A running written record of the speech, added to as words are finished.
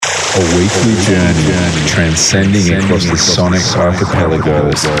A weekly journey transcending across the sonic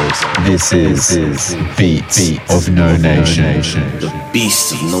archipelagos. This is Beats of No Nation. The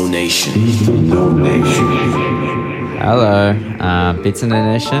Beast of No Nation. Hello, Beats of No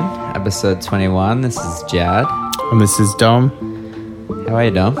Nation, episode 21. This is Jad. And this is Dom. How are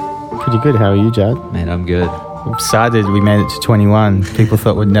you, Dom? Pretty good. How are you, Jad? Man, I'm good. I'm excited we made it to 21. People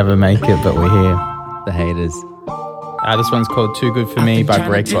thought we'd never make it, but we're here. The haters. This one's called Too Good For Me by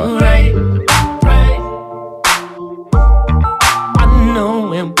Breakbot. Right. I know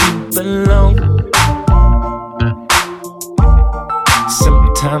where we belong.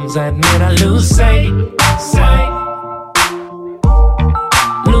 Sometimes I admit I lose sight.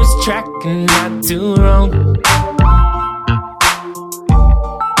 Lose track and I do wrong.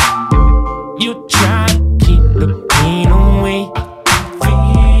 You try to keep the pain away.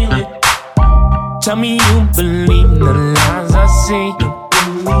 Feel it. Tell me you believe the lies I say. You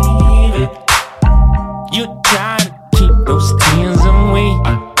believe it. You try to keep those tears away. I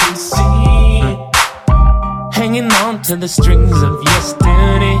can see it. Hanging on to the strings of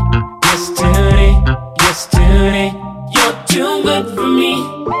yesterday. You're too good for me.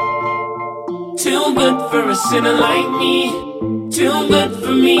 Too good for a sinner like me. Too good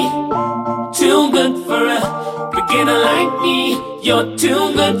for me. Too good for a beginner like me. You're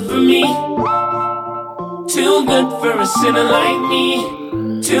too good for me. Too good for a sinner like me.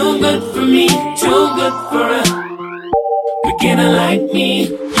 Too good for me. Too good for a beginner like me.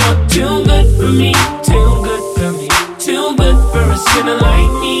 You're too good for me. Too good for me. Too good for a sinner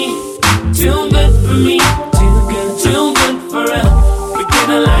like me. Too good for me. Too good for a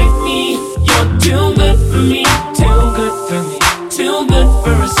beginner like me. You're too good for me. Too good for me. Too good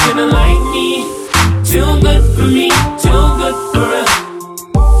for a sinner like me. Too good for me. Too good for a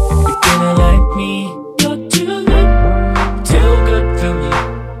beginner like me. You're too good for me.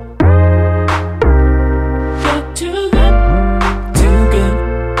 You're too good.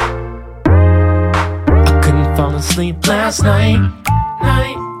 I couldn't fall asleep last night.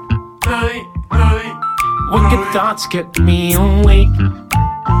 Wicked thoughts kept me awake.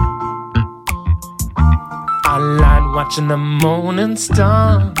 I lied watching the morning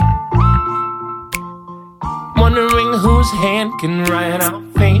star, wondering whose hand can write our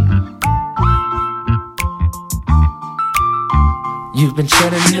fate. You've been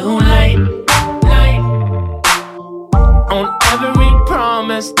shedding new light on every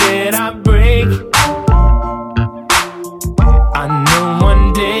promise that I break. I know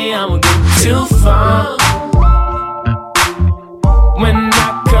one day I will get too far. When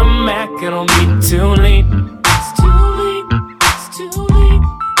I come back, it'll be too late. It's too late.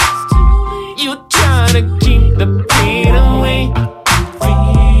 You try to keep the pain away.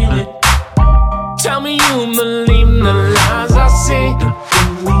 Feel it. Tell me you believe the lies I say.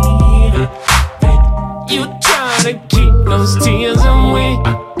 Believe it. You try to keep those tears away. I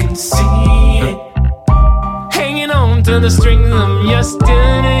can see it. Hanging on to the strings of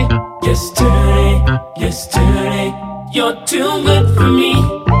yesterday. You're too good for me.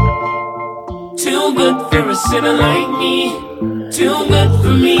 Too good for a sinner like me. Too good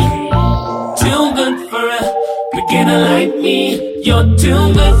for me. Too good for a beginner like me. You're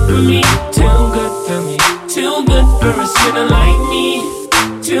too good for me. Too good for me. Too good for a sinner like me.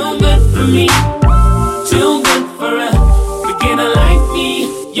 Too good for me. Too good for a beginner like me.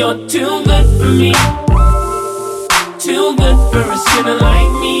 You're too good for me. Too good for a sinner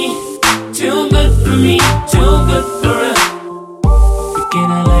like me. Too good for me. Too good for a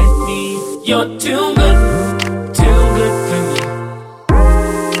beginner like me. You're too good for me. Too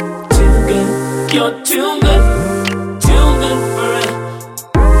good. You're too good for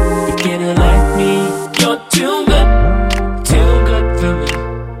a beginner like me. You're too good for me.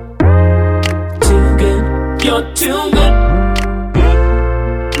 Too good. You're too good.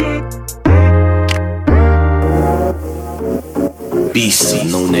 Beast of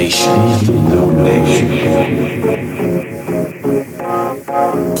No Nation.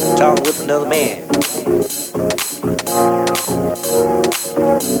 Talking with another man.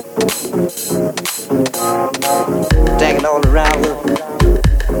 Tagging all around with him.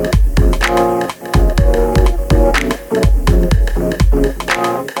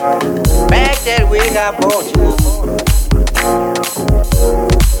 Back that wig I bought you.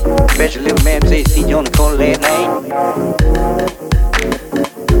 Bet your little man said see you on the corner last night.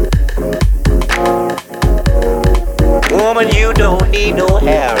 Woman, you don't need no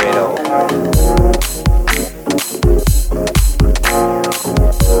hair at all.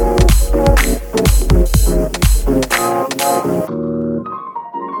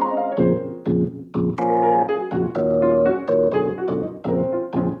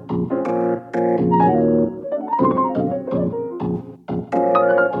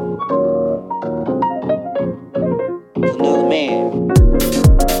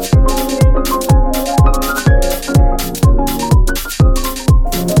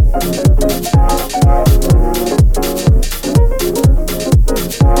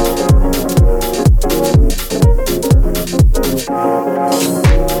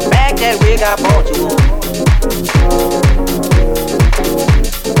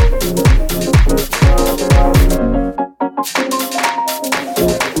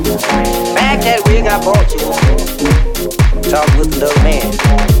 I bought you. Talk with another man.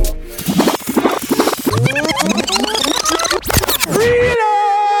 Reload!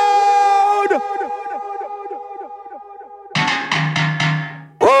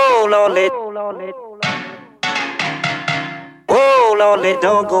 Whoa, Lord, whoa, Lord,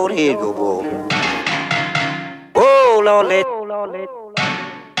 don't go there, go, whoa. Whoa, Lord,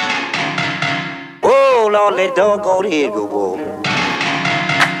 whoa, Lord, don't go there, go, whoa.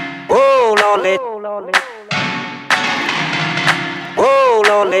 Whoa, Lord, whoa,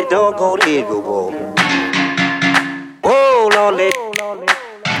 Lord, don't go there, go, whoa. Whoa, Lord,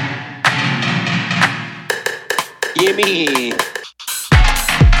 give me.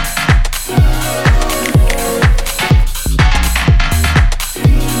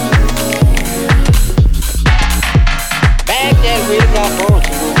 Back that wheel got for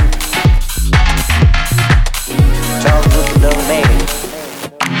you. Talk with another man.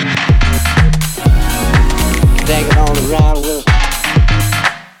 Taking on the ride with.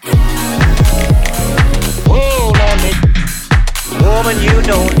 Whoa, Lord, woman, you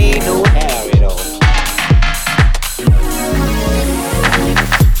don't need no hair at all.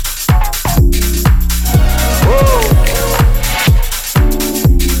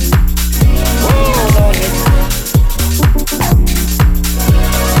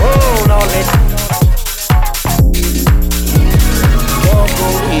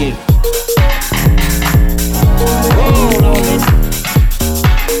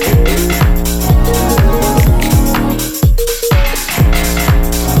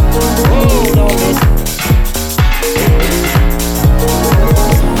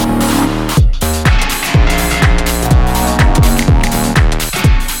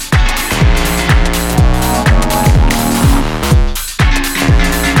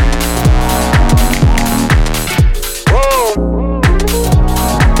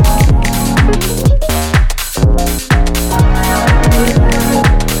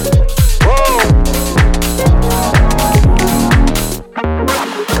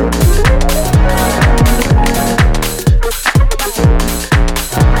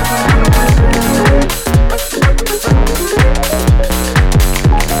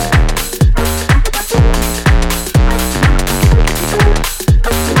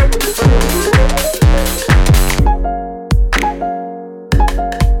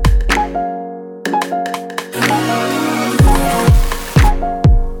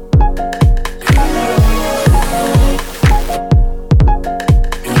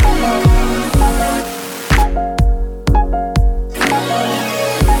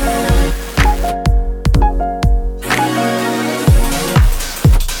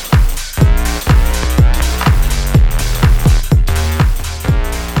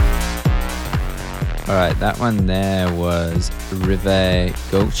 Alright, that one there was Rive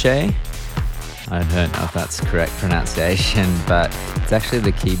Gauche. I don't know if that's correct pronunciation, but it's actually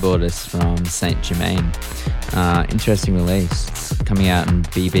the keyboardist from Saint Germain. Interesting release. It's coming out in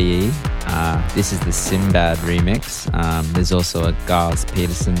BBE. This is the Sinbad remix. There's also a Gars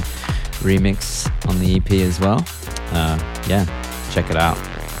Peterson remix on the EP as well. Yeah, check it out.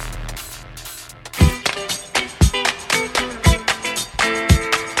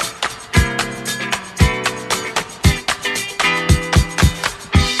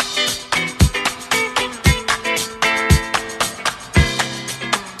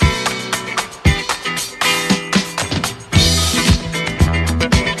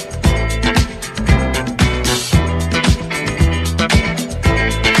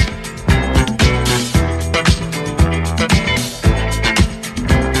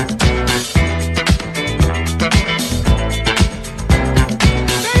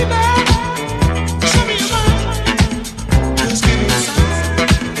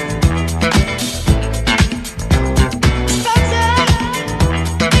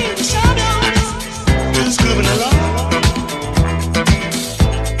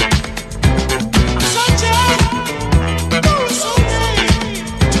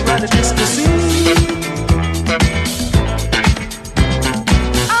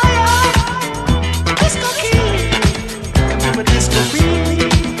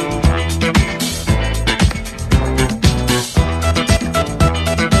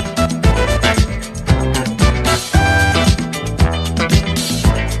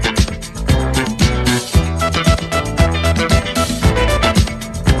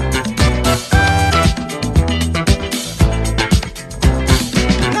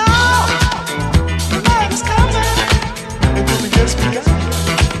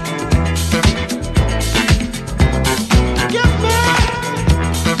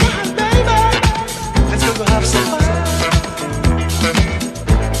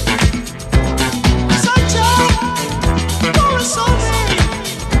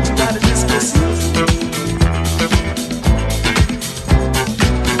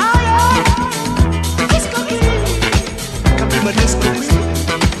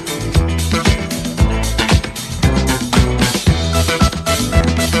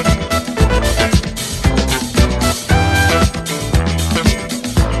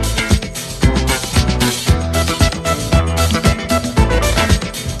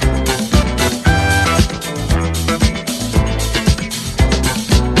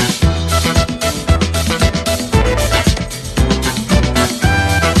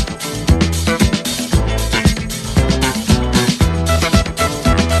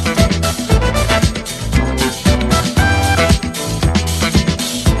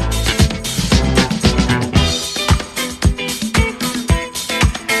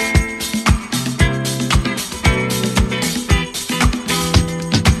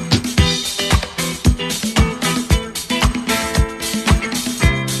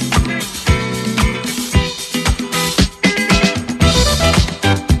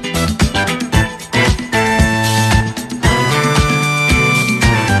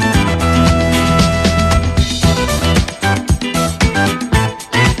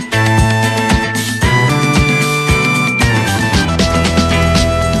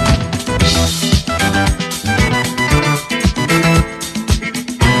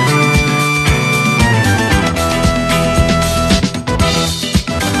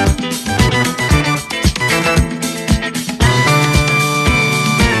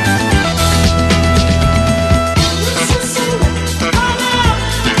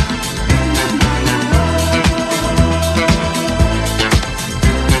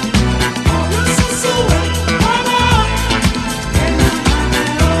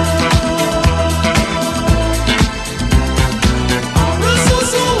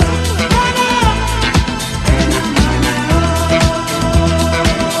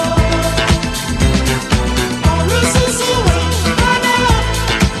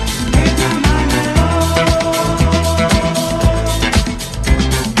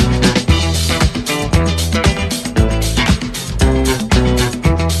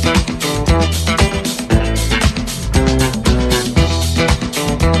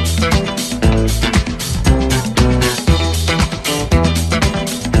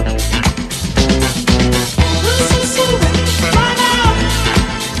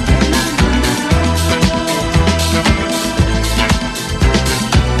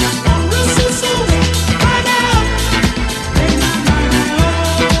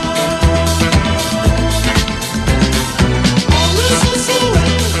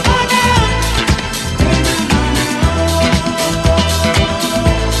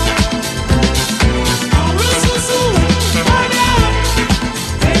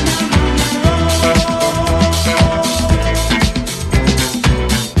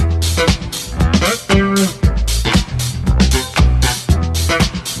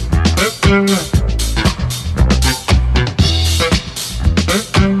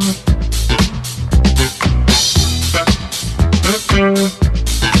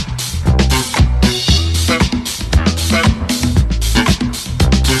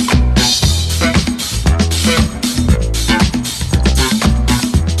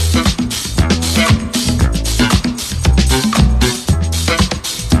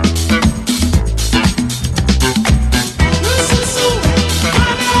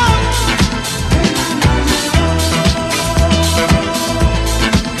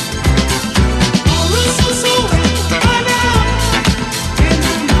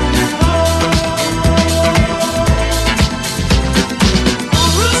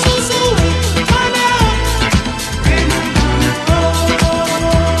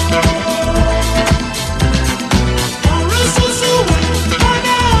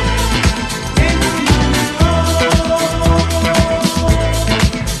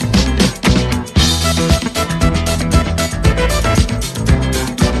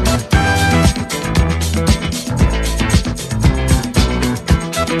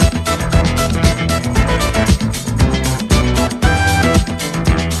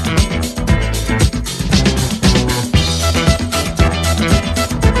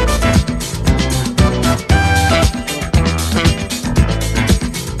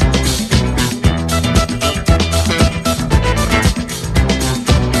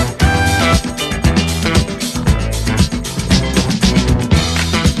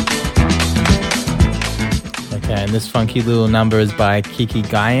 And this funky little number is by Kiki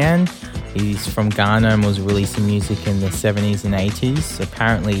Guyan. He's from Ghana and was releasing music in the 70s and 80s,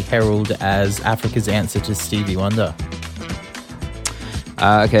 apparently heralded as Africa's answer to Stevie Wonder.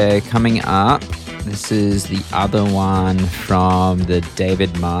 Okay, coming up, this is the other one from the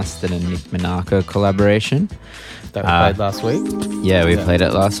David Marston and Nick Monaco collaboration. That we played last week? Yeah, we played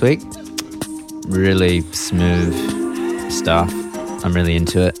it last week. Really smooth stuff. I'm really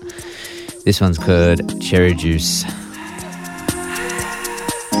into it. This one's called Cherry Juice.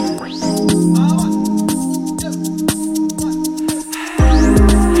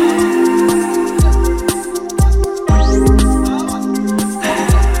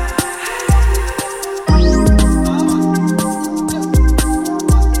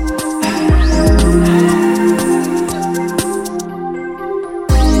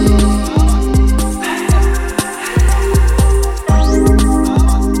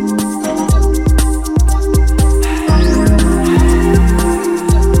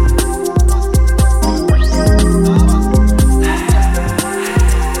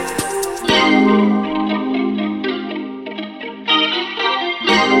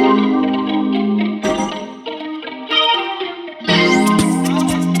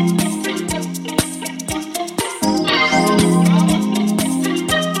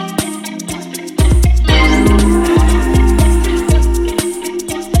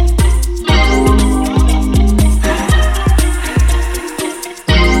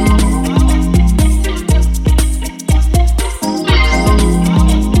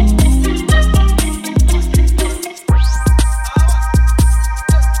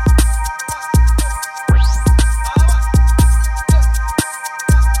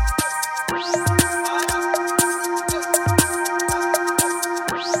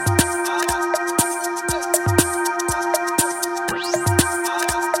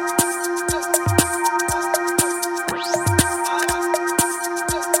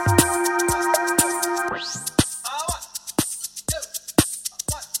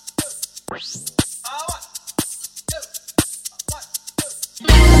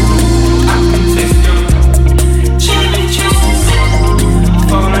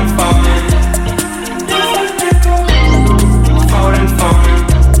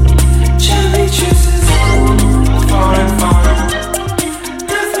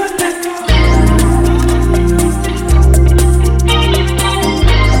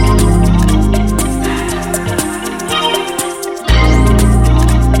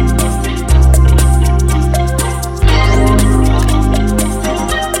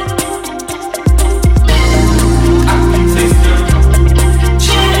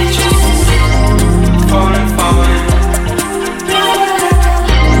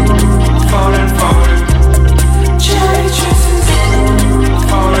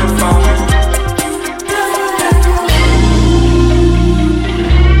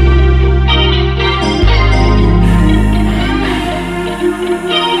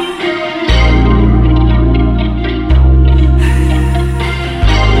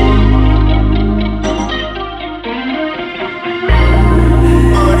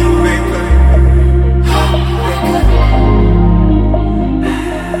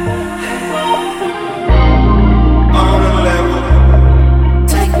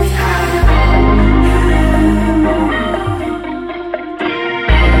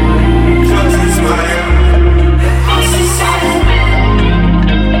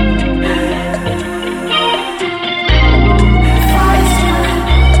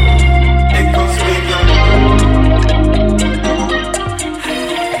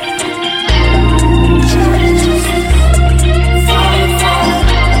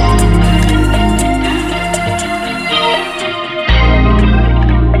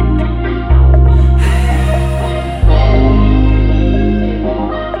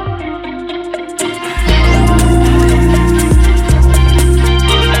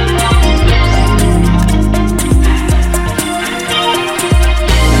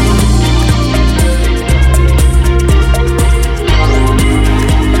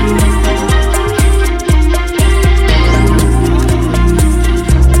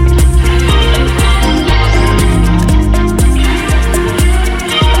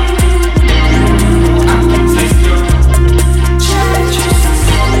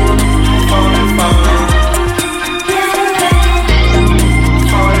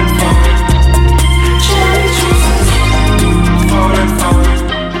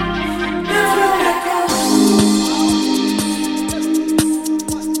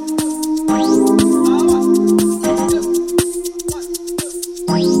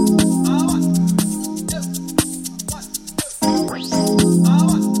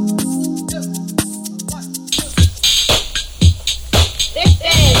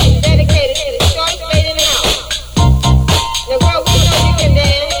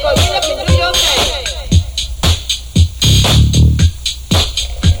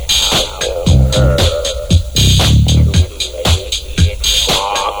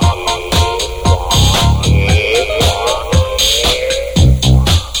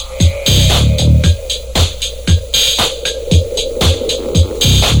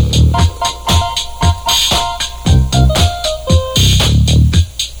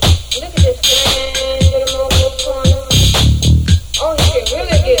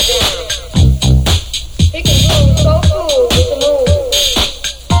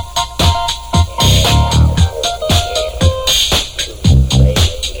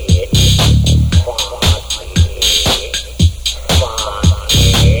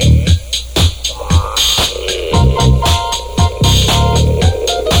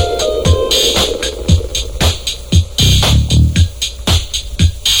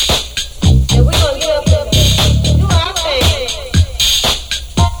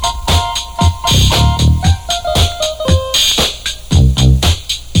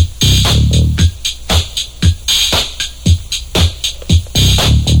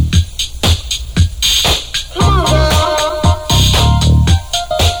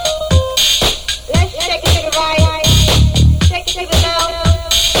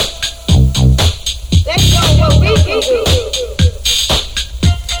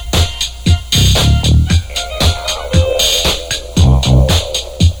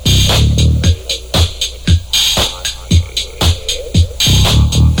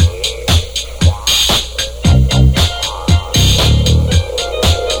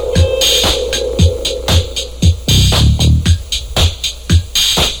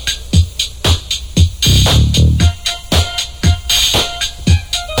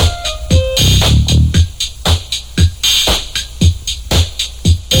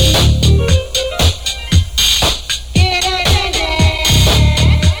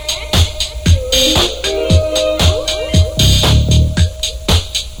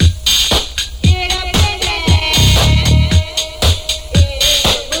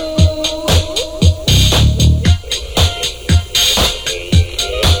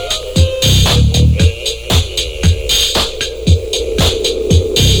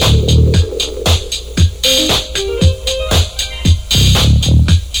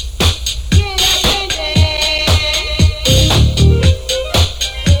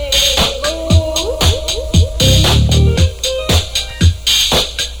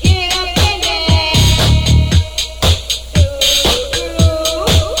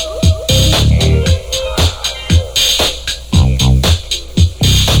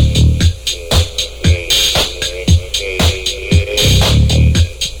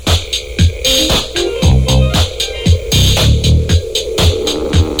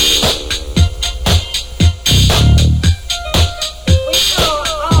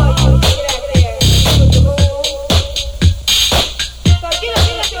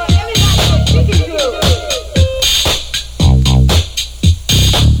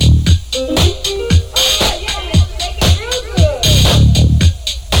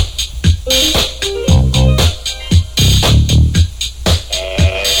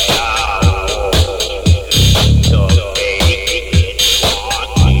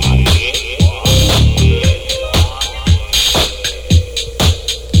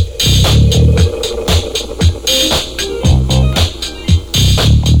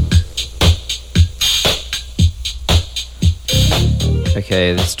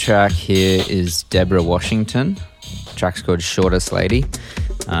 Okay, this track here is Deborah Washington. The track's called Shortest Lady.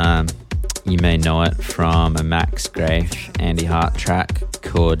 You may know it from a Max Grafe, Andy Hart track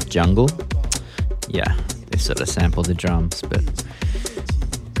called Jungle. Yeah, they sort of sample the drums, but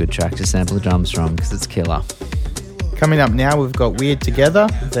good track to sample the drums from because it's killer. Coming up now, we've got Weird Together.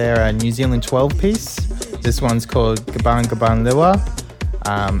 They're a New Zealand 12-piece. This one's called Gaban Gaban Liwa,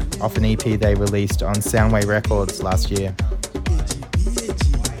 off an EP they released on Soundway Records last year.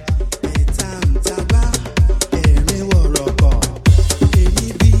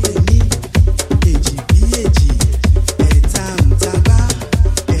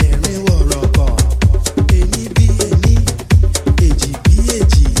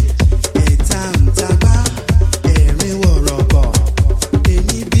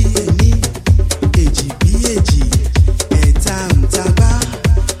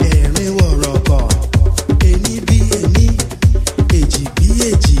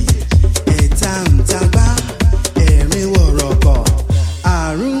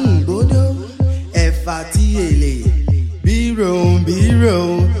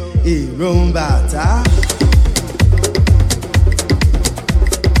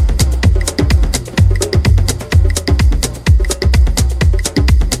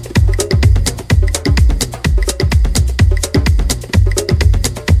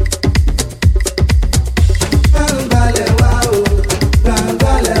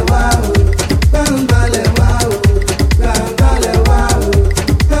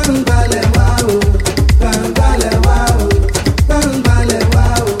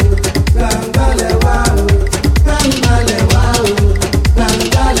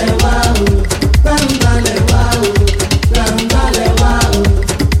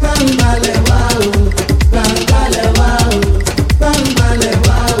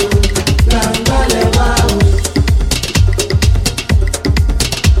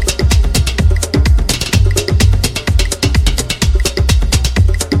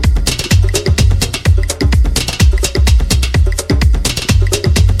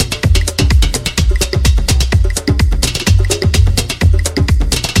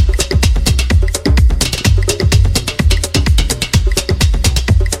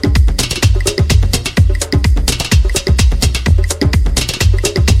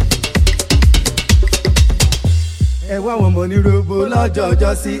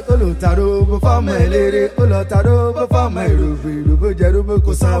 Jọjọ sí olùtarógbó fọ́mọ eléré olùtarógbó fọ́mọ ìrògbò ìrògbò jẹrógbó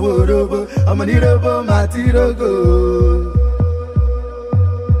kò sanwó rógbó ọmọ nírógbó máa ti rógò.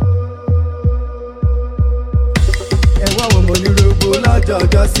 Ẹ̀wọ̀n àwọn ọmọ nírógbó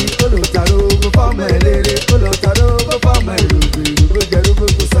lọ́jọ́jọ́ sí olùtarógbó fọ́mọ eléré olùtarógbó fọ́mọ ìrògbò ìrògbò jẹrógbó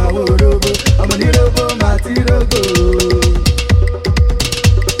kò sanwó rógbó ọmọ nírógbó máa ti rógò.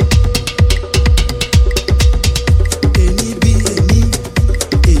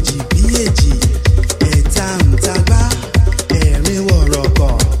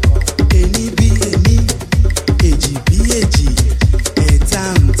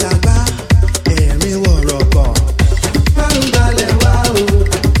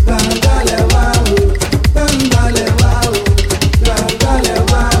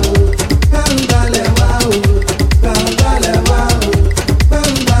 Wow.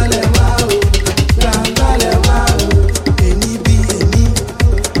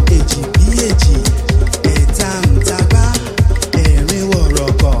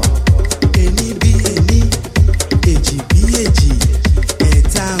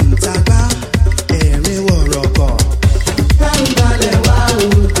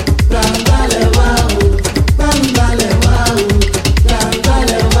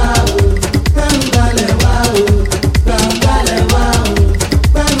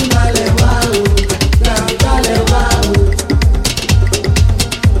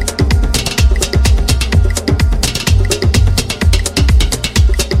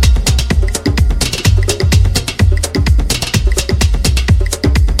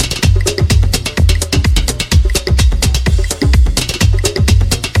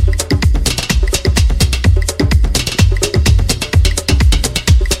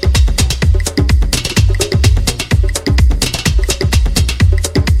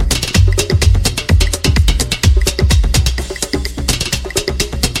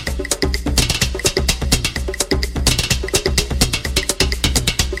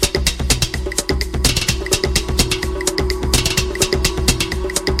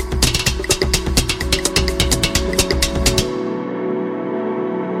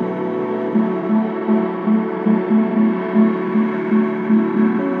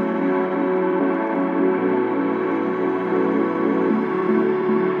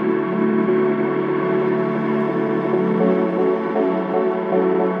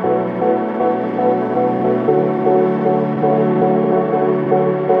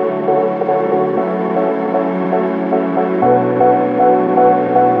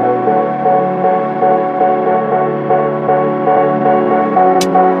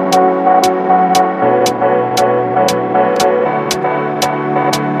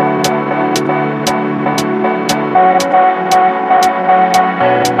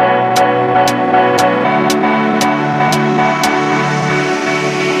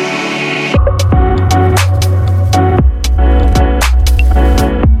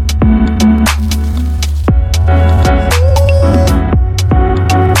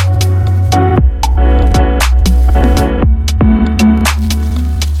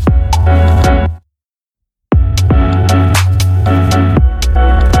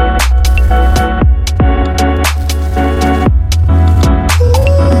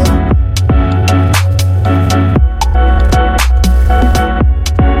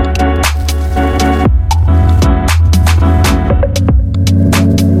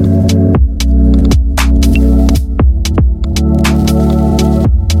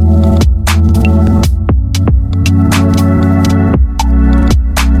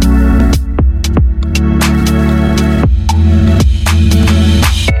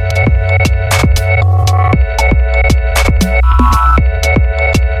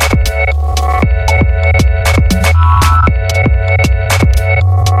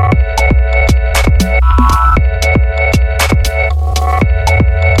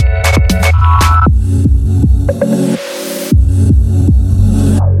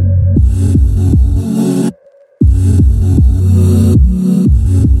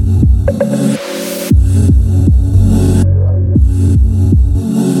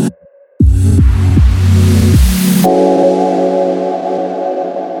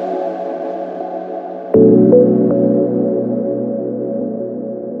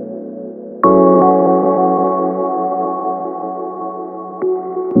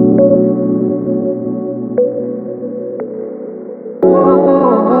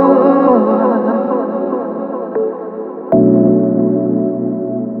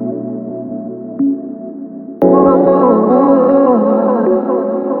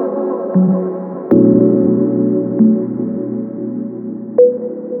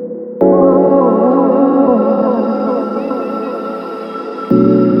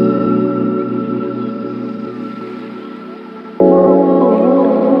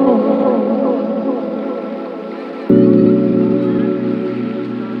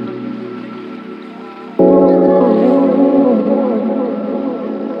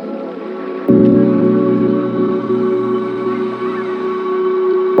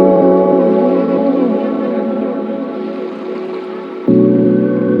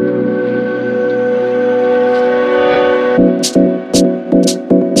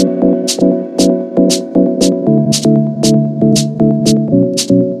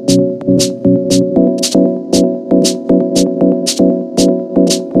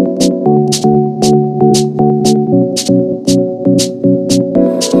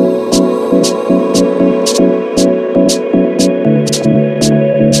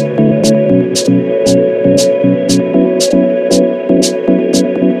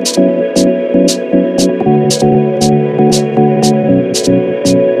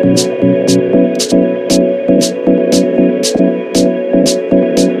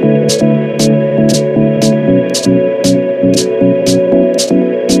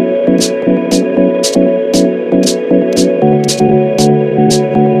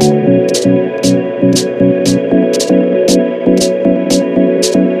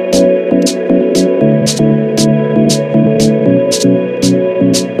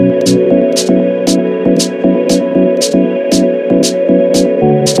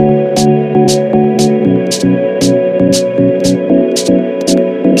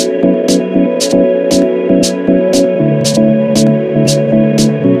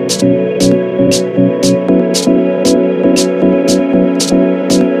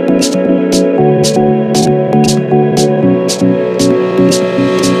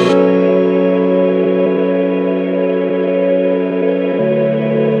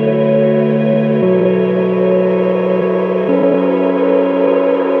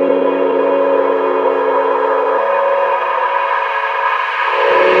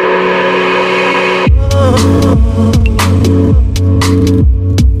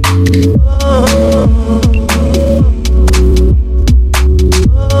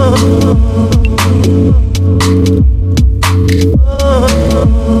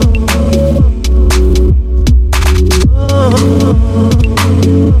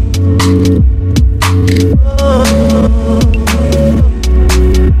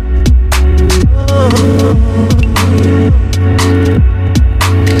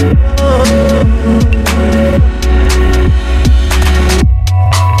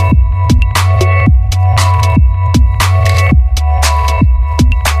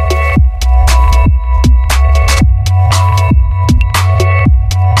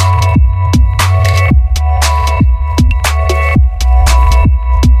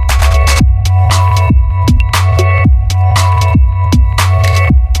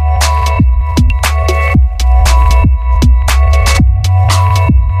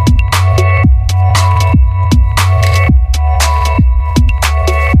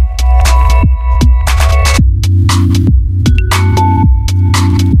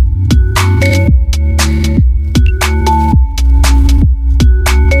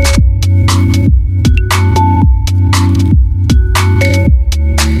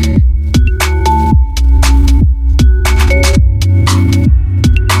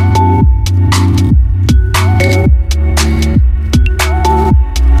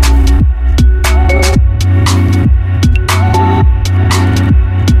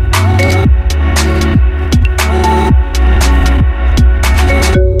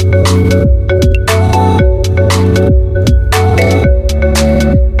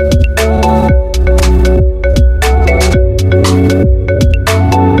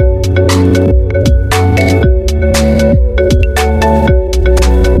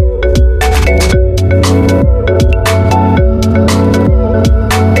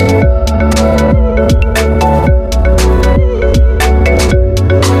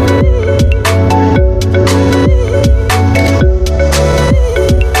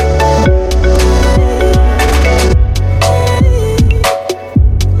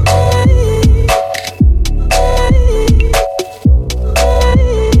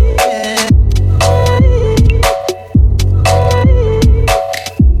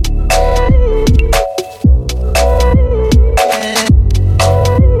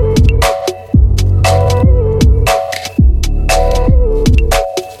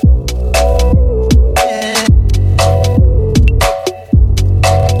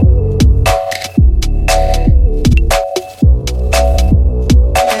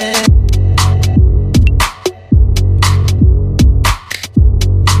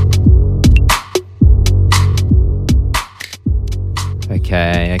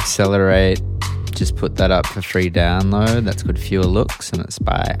 Accelerate just put that up for free download. That's called Fewer Looks, and it's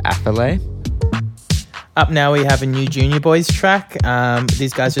by Affalay. Up now we have a new Junior Boys track.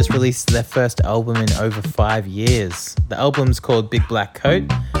 These guys just released their first album in over 5 years. The album's called Big Black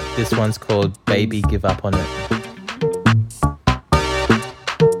Coat. This one's called Baby Give Up On It.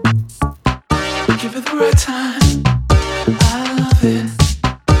 Give it the right time, I love it.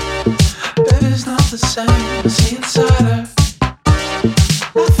 Baby's not the same as the inside her.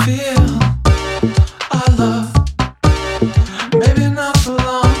 I feel, I love. Maybe not for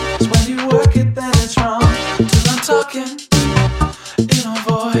long, 'cause when you work it then it's wrong. Till I'm talking in a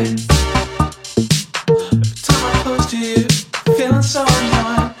void. Every time I'm close to you, feeling so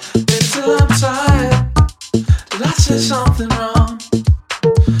annoyed. Baby, till I'm tired, did I say something wrong?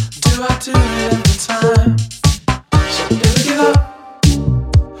 Do I do it every time? So baby, give up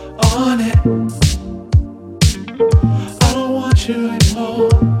on it. I don't want you anymore.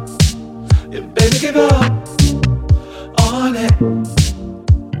 Yeah, baby, give up on it.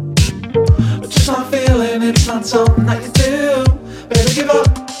 I'm just not feeling it's not something that you do. Baby, give up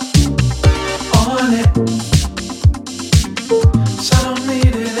on it. 'Cause I don't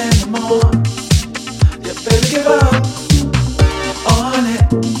need it anymore. Yeah, baby, give up on it.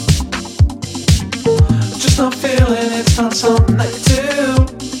 I'm just not feeling it's not something that you do.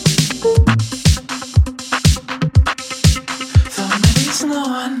 Thought maybe it's no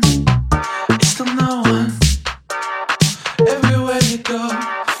one, it's still no one. Everywhere you go,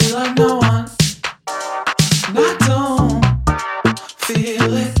 I feel like no one. And I don't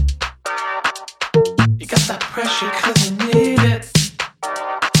feel it. You got that pressure 'cause you need it.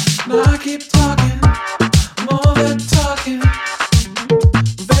 Now I keep talking, more than talking.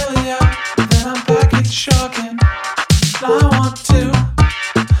 Barely out, then I'm back, it's shocking. I want to,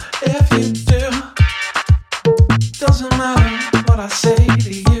 if you do. Doesn't matter what I say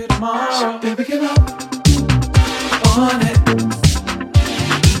to you tomorrow. So baby, give up on it.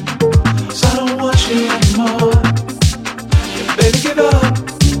 'Cause I don't want you anymore. Yeah, baby, give up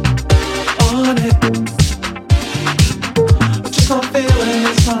on it. I'm just not feeling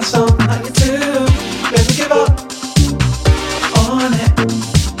it's not something that you do. Baby, give up on it.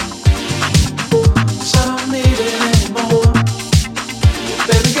 'Cause I don't need it anymore. Yeah,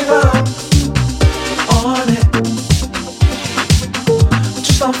 baby, give up on it. I'm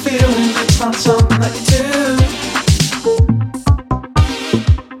just not feeling it's not something that you do.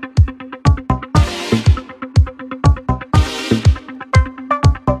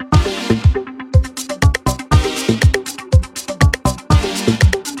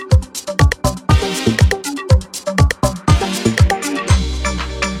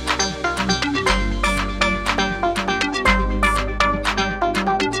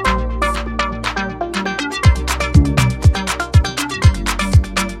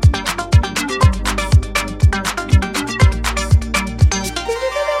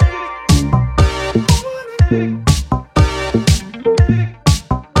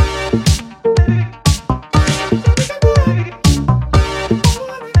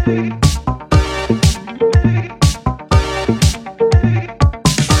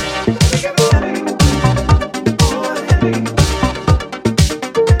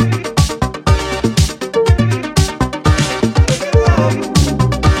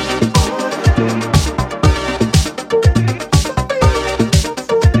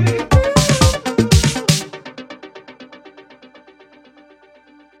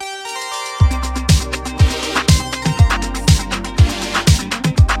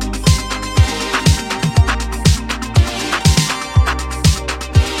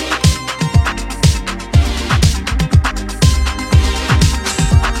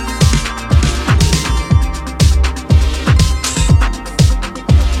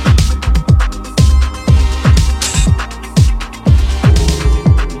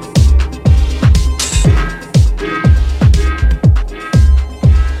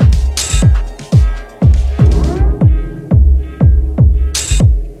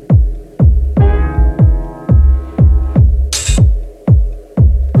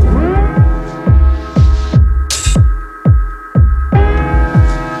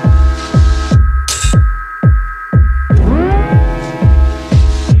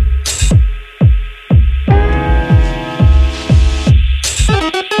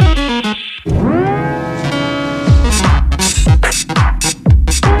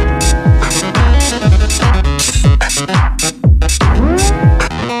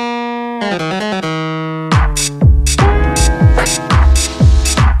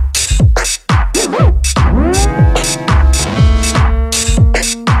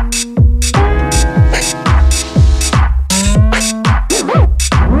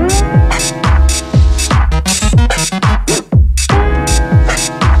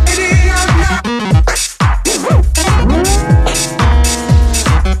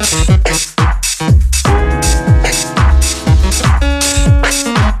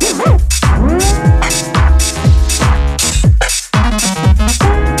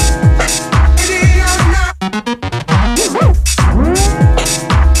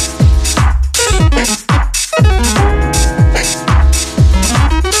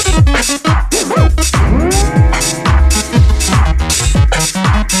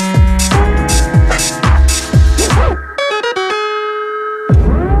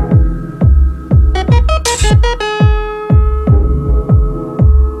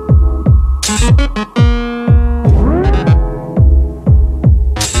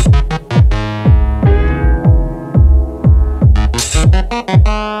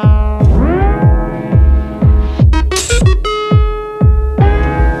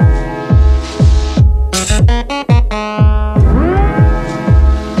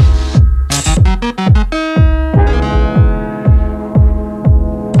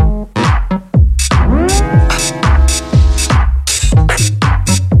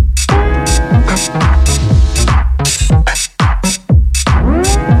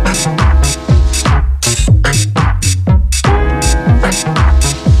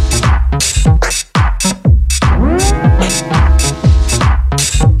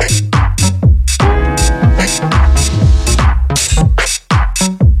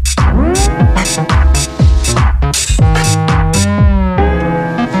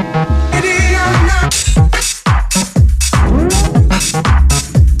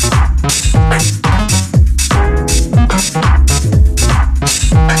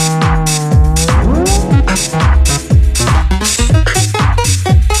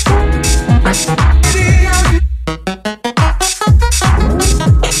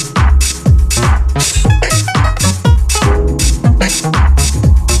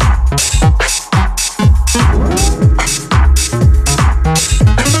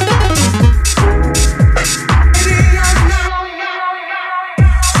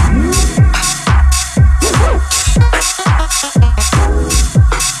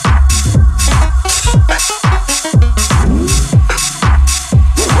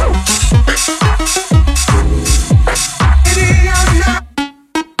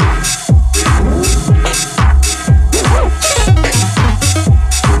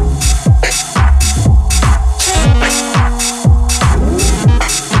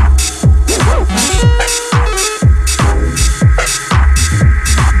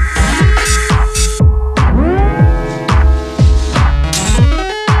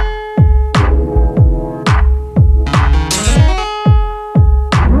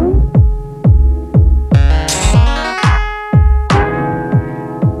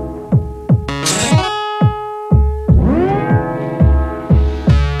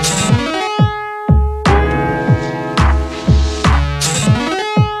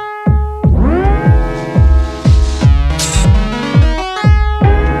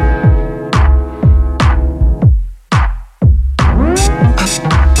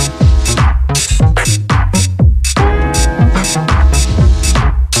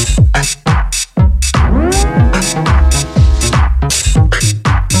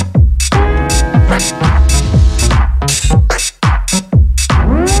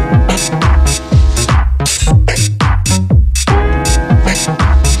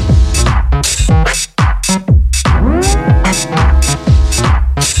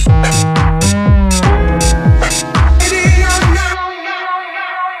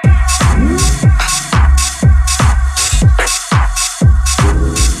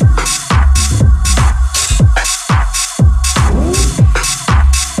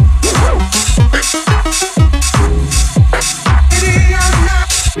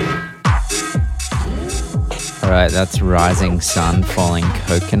 right, that's Rising Sun Falling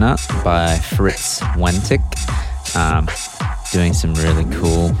Coconut by Fritz Wentic. Doing some really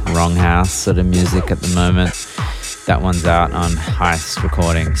cool wrong house sort of music at the moment. That one's out on Heist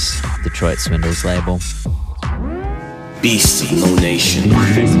Recordings, Detroit Swindles label. Beast of No Nation.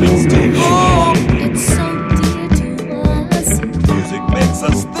 It's so dear to us. Music makes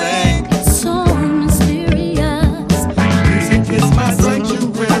us think. It's so mysterious. Music is my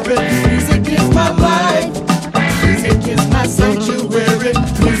sanctuary. Music is my life. Music is my sanctuary.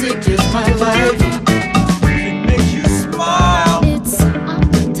 Music is my life. Music makes you smile. It's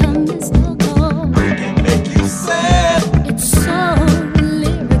optimistic. It can make you sad. It's so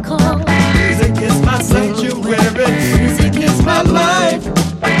lyrical. Music is my sanctuary. Music is my life.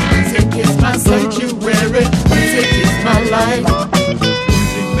 Music is my sanctuary. Music is my life.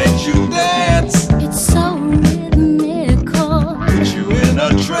 Music makes you dance. It's so rhythmical. Put you in a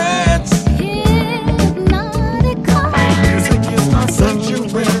trance. Hypnotical. Music is my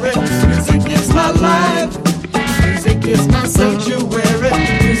sanctuary. Music is my life. Music is my sanctuary.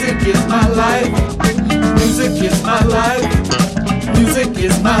 Music is my life. Music is my life. Music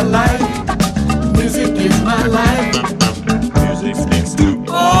is my life. Music is my life. Music speaks to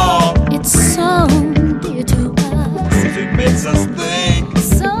all. It's so dear to us. Music makes us think.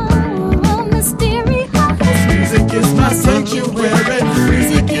 So mysterious. Music is my sanctuary.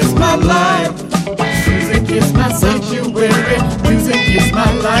 Music is my life. Music is my sanctuary. Music is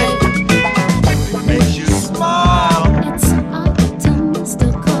my life. Music makes you smile. It's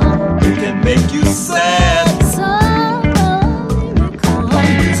optimistical. It can make you sad. So lyrical.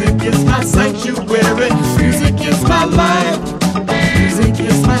 Music is my sanctuary. Music is my life. Music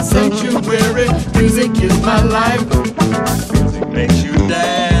is my sanctuary. Music is my life. Music makes you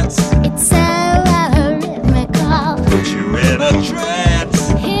dance. It's so rhythmical. Put you in a trance.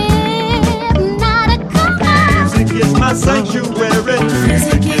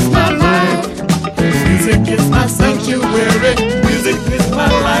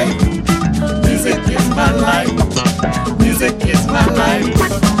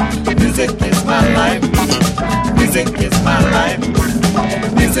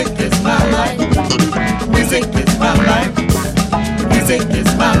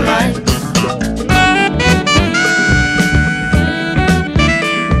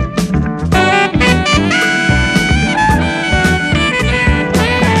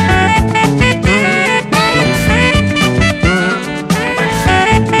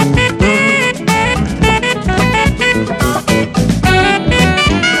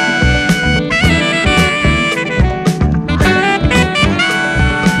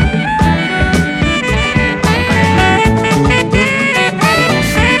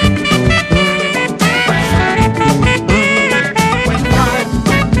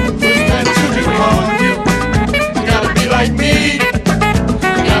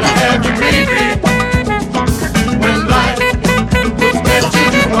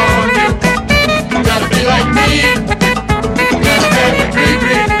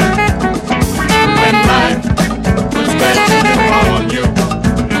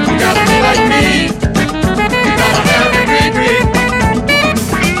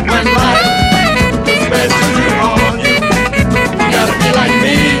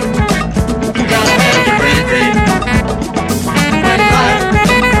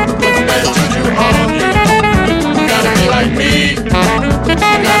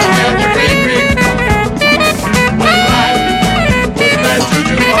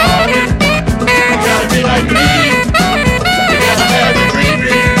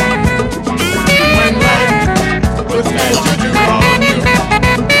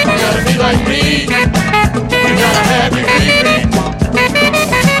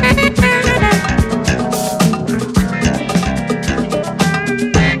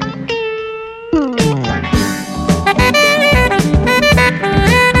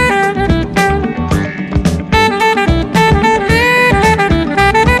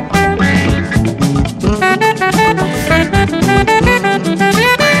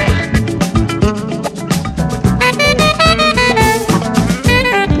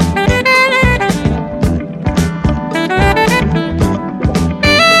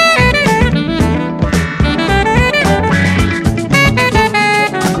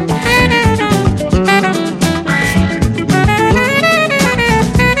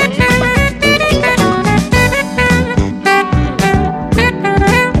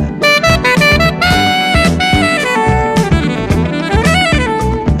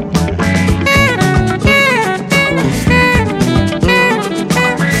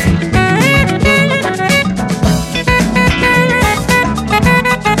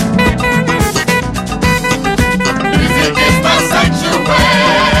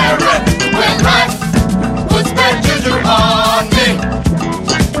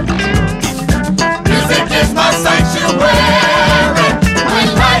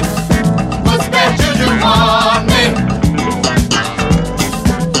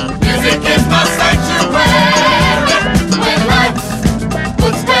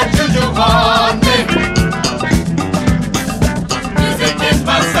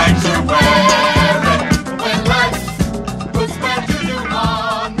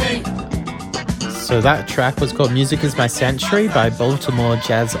 So that track was called Music Is My Century by Baltimore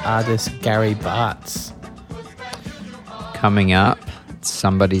jazz artist Gary Bartz. Coming up,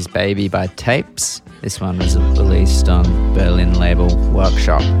 Somebody's Baby by Tapes. This one was released on Berlin label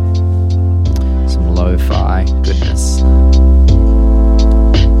Workshop. Some lo-fi goodness.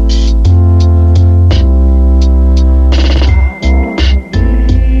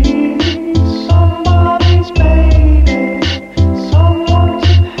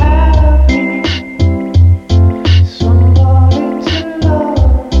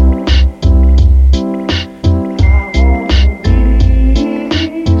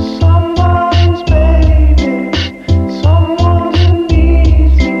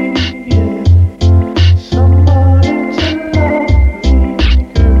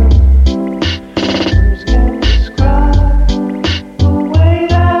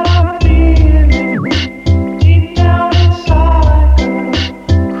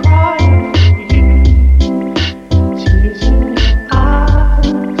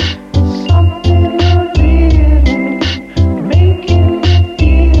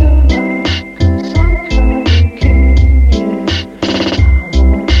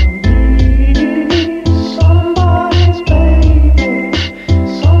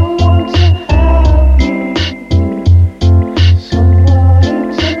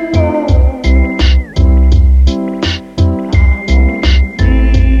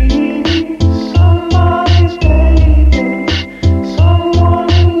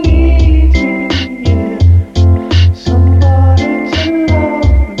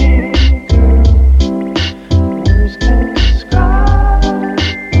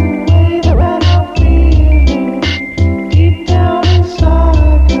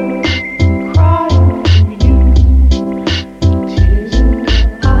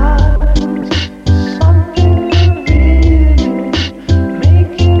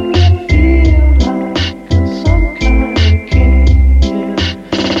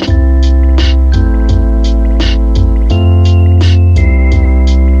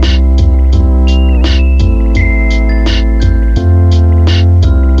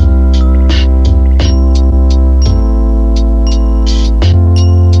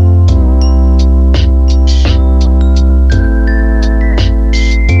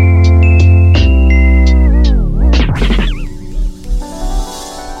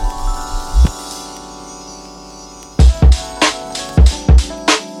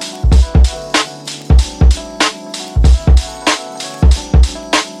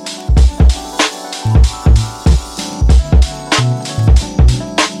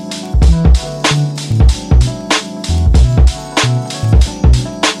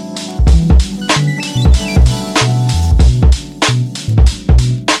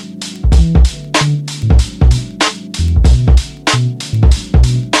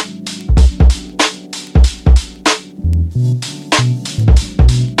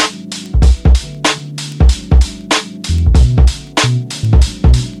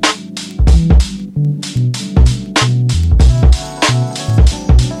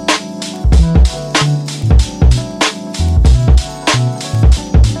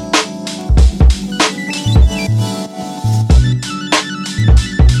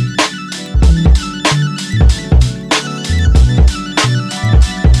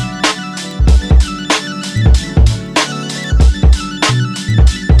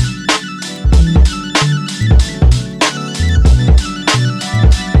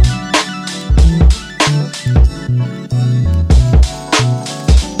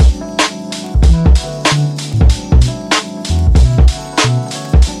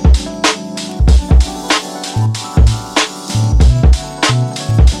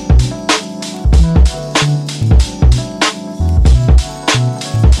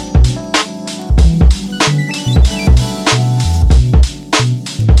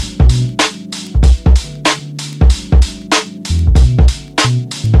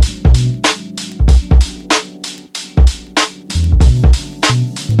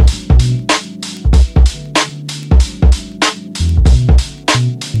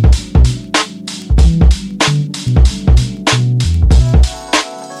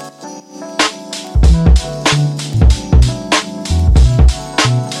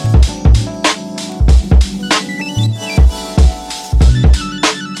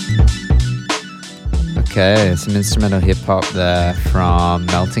 Okay, some instrumental hip hop there from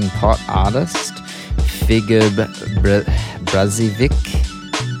Melting Pot artist Figub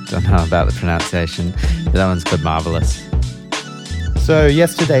Brazivic. Don't know about the pronunciation, but that one's called Marvelous. So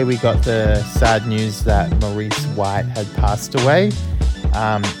yesterday we got the sad news that Maurice White had passed away.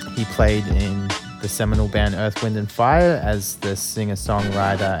 He played in the seminal band Earth, Wind and Fire as the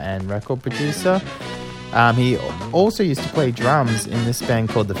singer-songwriter and record producer. He also used to play drums in this band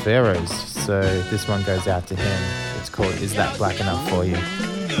called the Pharaohs, so this one goes out to him. It's called Is That Black Enough For You?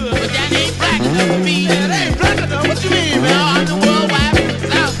 That ain't black enough for me. That ain't black enough. What you mean, man? I'm the worldwide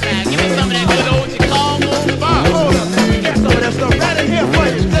Southside. Give me some of that good old Chicago funk.